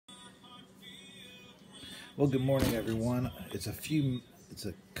Well, good morning, everyone. It's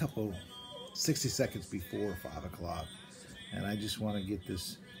a couple, 60 seconds before 5 o'clock, and I just want to get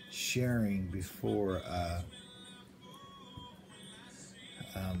this sharing before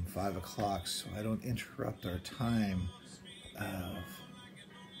 5 o'clock so I don't interrupt our time of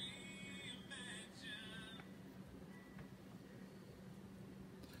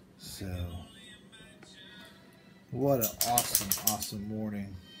so what an awesome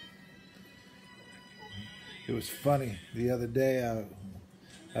morning. It was funny the other day.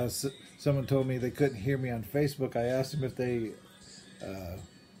 Someone told me they couldn't hear me on Facebook. I asked them if they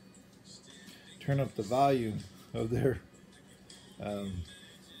turn up the volume of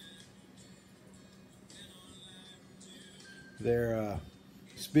their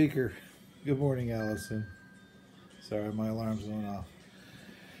speaker. Good morning, Allison. Sorry, my alarm's going off.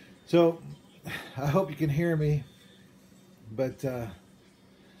 So I hope you can hear me, but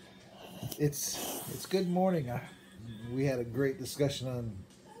it's good morning. We had a great discussion on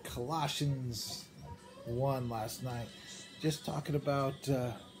Colossians 1 last night, just talking about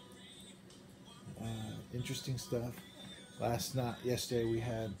interesting stuff. Yesterday we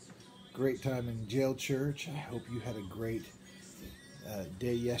had great time in jail church. I hope you had a great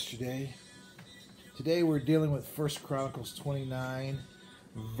day yesterday. Today we're dealing with 1 Chronicles 29,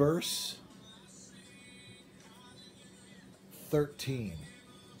 verse 13.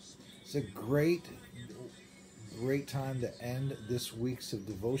 It's a great time to end this week's of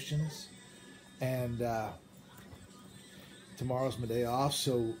devotions, and tomorrow's my day off.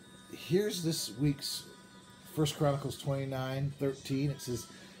 So here's this week's 1 Chronicles 29:13. It says,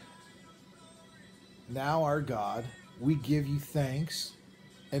 "Now our God, we give you thanks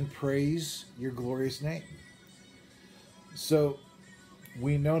and praise your glorious name." So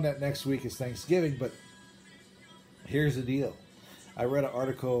we know that next week is Thanksgiving, but here's the deal. I read an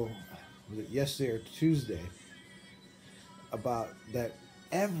article, was it yesterday or Tuesday, about that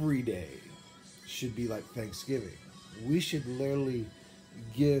every day should be like Thanksgiving. We should literally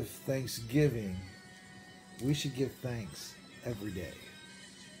give Thanksgiving. We should give thanks every day.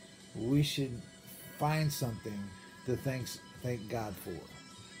 We should find something to thank God for.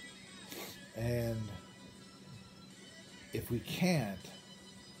 And if we can't,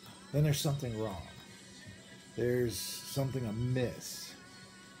 then there's something wrong. There's something amiss.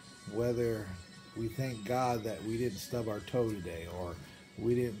 Whether we thank God that we didn't stub our toe today, or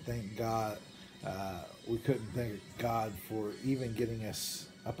we didn't thank God, we couldn't thank God for even getting us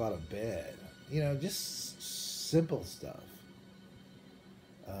up out of bed. Just simple stuff.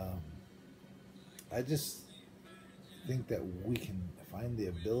 I just think that we can find the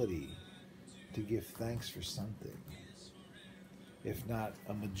ability to give thanks for something, if not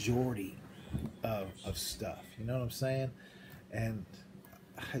a majority of stuff. You know what I'm saying? And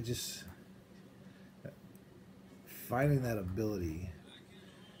I just finding that ability,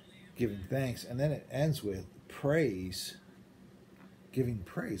 giving thanks, and then it ends with praise, giving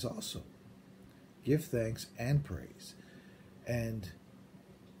praise also. Give thanks and praise. And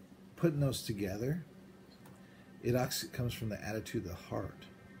putting those together, it actually comes from the attitude of the heart.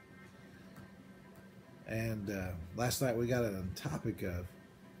 And last night we got on the topic of,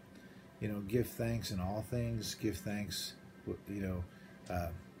 give thanks in all things, give thanks,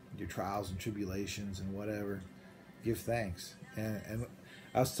 your trials and tribulations and whatever, give thanks. And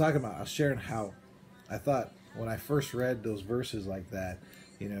I was sharing how I thought when I first read those verses like that,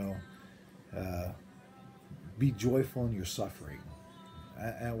 be joyful in your suffering.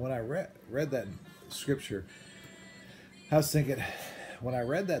 And when I read that scripture, I was thinking, when I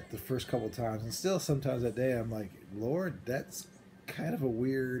read that the first couple times, and still sometimes that day, I'm like, Lord, that's kind of a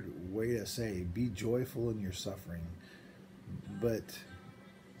weird way to say, be joyful in your suffering. But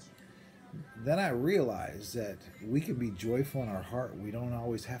then I realized that we can be joyful in our heart. We don't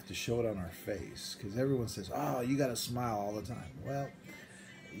always have to show it on our face, because everyone says, oh, you got to smile all the time. Well,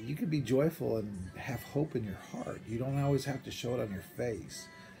 you can be joyful and have hope in your heart. You don't always have to show it on your face.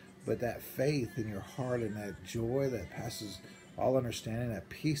 But that faith in your heart and that joy that passes all understanding, that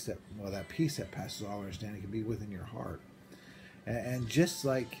peace that passes all understanding, can be within your heart. And just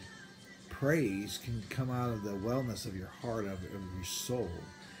like praise can come out of the wellness of your heart, of your soul,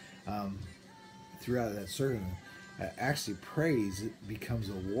 throughout that sermon, actually praise becomes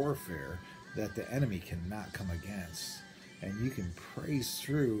a warfare that the enemy cannot come against. And you can praise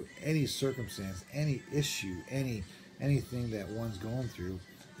through any circumstance, any issue, anything that one's going through,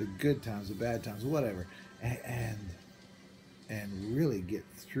 the good times, the bad times, whatever, and really get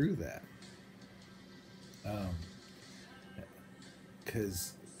through that.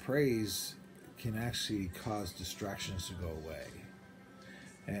 Because praise can actually cause distractions to go away.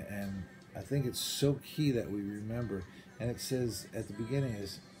 And I think it's so key that we remember. And it says at the beginning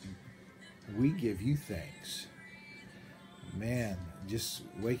is, we give you thanks. Man, just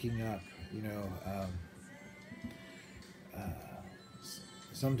waking up,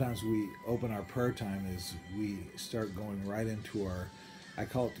 sometimes we open our prayer time as we start going right into our, I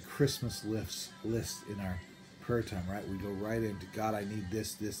call it the Christmas list in our prayer time, right? We go right into, God, I need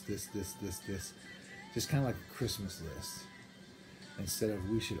this. Just kind of like a Christmas list. Instead of,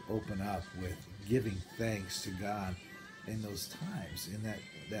 we should open up with giving thanks to God in those times, in that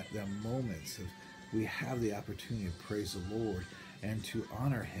moments of, we have the opportunity to praise the Lord and to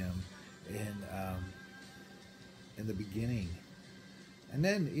honor Him in the beginning. And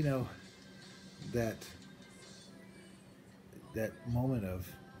then, that moment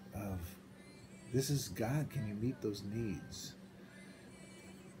of this is God, can you meet those needs?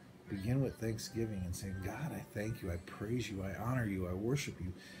 Begin with thanksgiving and saying, God, I thank you, I praise you, I honor you, I worship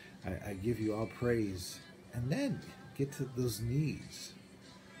you, I give you all praise. And then get to those needs.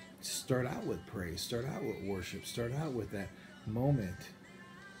 Start out with praise, start out with worship, start out with that moment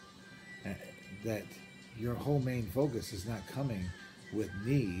that your whole main focus is not coming with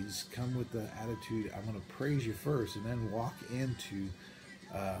needs. Come with the attitude, I'm going to praise you first, and then walk into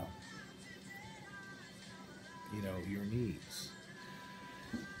your needs.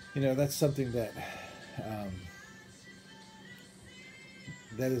 That's something that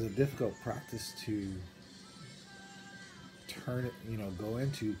that is a difficult practice to turn it, go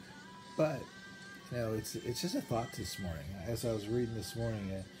into, but it's just a thought this morning. As I was reading this morning,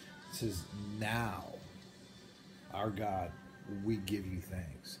 it says, now, our God, we give you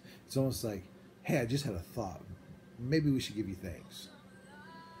thanks. It's almost like, hey, I just had a thought. Maybe we should give you thanks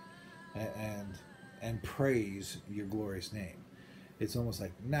and praise your glorious name. It's almost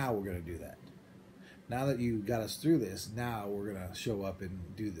like, now we're going to do that. Now that you got us through this, now we're going to show up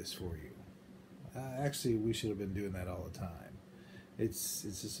and do this for you. Actually, we should have been doing that all the time. It's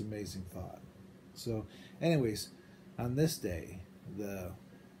just an amazing thought. So, anyways, on this day, the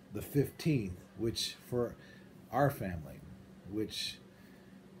 15th, which for our family, which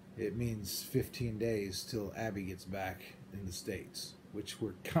it means 15 days till Abby gets back in the States, which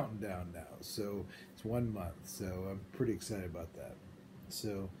we're counting down now. So it's 1 month. So I'm pretty excited about that.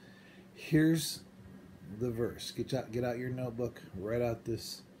 So here's the verse. Get out your notebook. Write out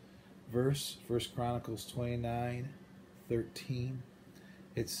this verse. 1 Chronicles 29:13.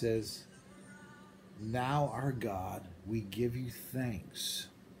 It says, now our God, we give you thanks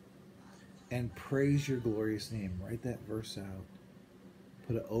and praise your glorious name. Write that verse out.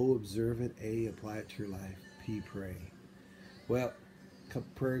 Put an O, observe it. A, apply it to your life. P, pray. Well, a couple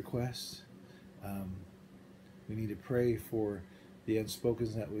prayer requests. We need to pray for the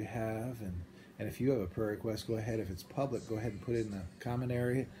unspokens that we have. And if you have a prayer request, go ahead. If it's public, go ahead and put it in the comment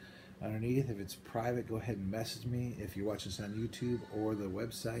area underneath. If it's private, go ahead and message me. If you're watching this on YouTube or the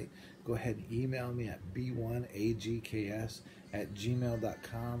website, go ahead and email me at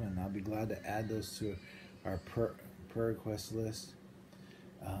b1agks@gmail.com, and I'll be glad to add those to our prayer request list.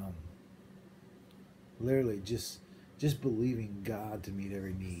 Literally just believing God to meet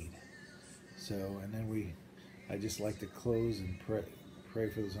every need. So, and then I just like to close and pray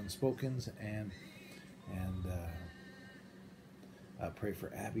for those unspokens, and pray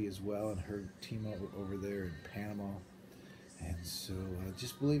for Abby as well and her team over there in Panama. And so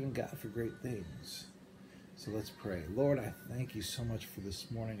just believe in God for great things. So let's pray. Lord, I thank you so much for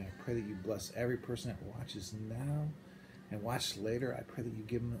this morning. I pray that you bless every person that watches now and watch later. I pray that you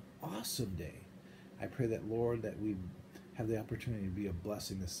give them an awesome day. I pray that, Lord, that we have the opportunity to be a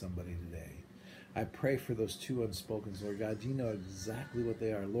blessing to somebody today. I pray for those two unspokens, Lord God. You know exactly what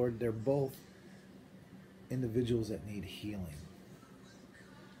they are. Lord, they're both individuals that need healing.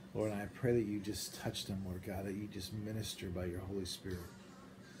 Lord, I pray that you just touch them, Lord God, that you just minister by your Holy Spirit.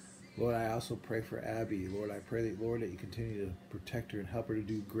 Lord, I also pray for Abby. Lord, I pray that, Lord, that you continue to protect her and help her to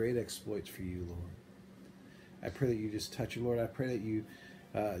do great exploits for you, Lord. I pray that you just touch her, Lord. I pray that you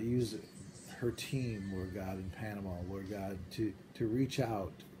use her team, Lord God, in Panama, Lord God, to reach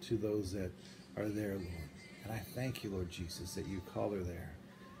out to those that are there, Lord. And I thank you, Lord Jesus, that you call her there.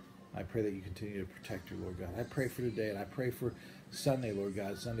 I pray that you continue to protect her, Lord God. I pray for today, and I pray for Sunday, Lord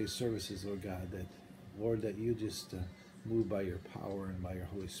God, Sunday services, Lord God, that, Lord, that you just move by your power and by your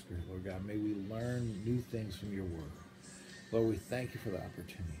Holy Spirit, Lord God. May we learn new things from your word. Lord, we thank you for the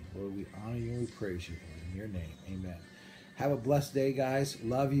opportunity. Lord, we honor you and we praise you, Lord, in your name. Amen. Have a blessed day, guys.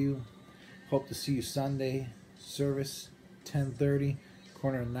 Love you. Hope to see you Sunday service, 10:30,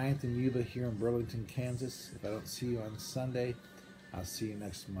 corner of 9th and Yuba here in Burlington, Kansas. If I don't see you on Sunday, I'll see you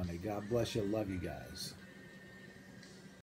next Monday. God bless you. Love you guys.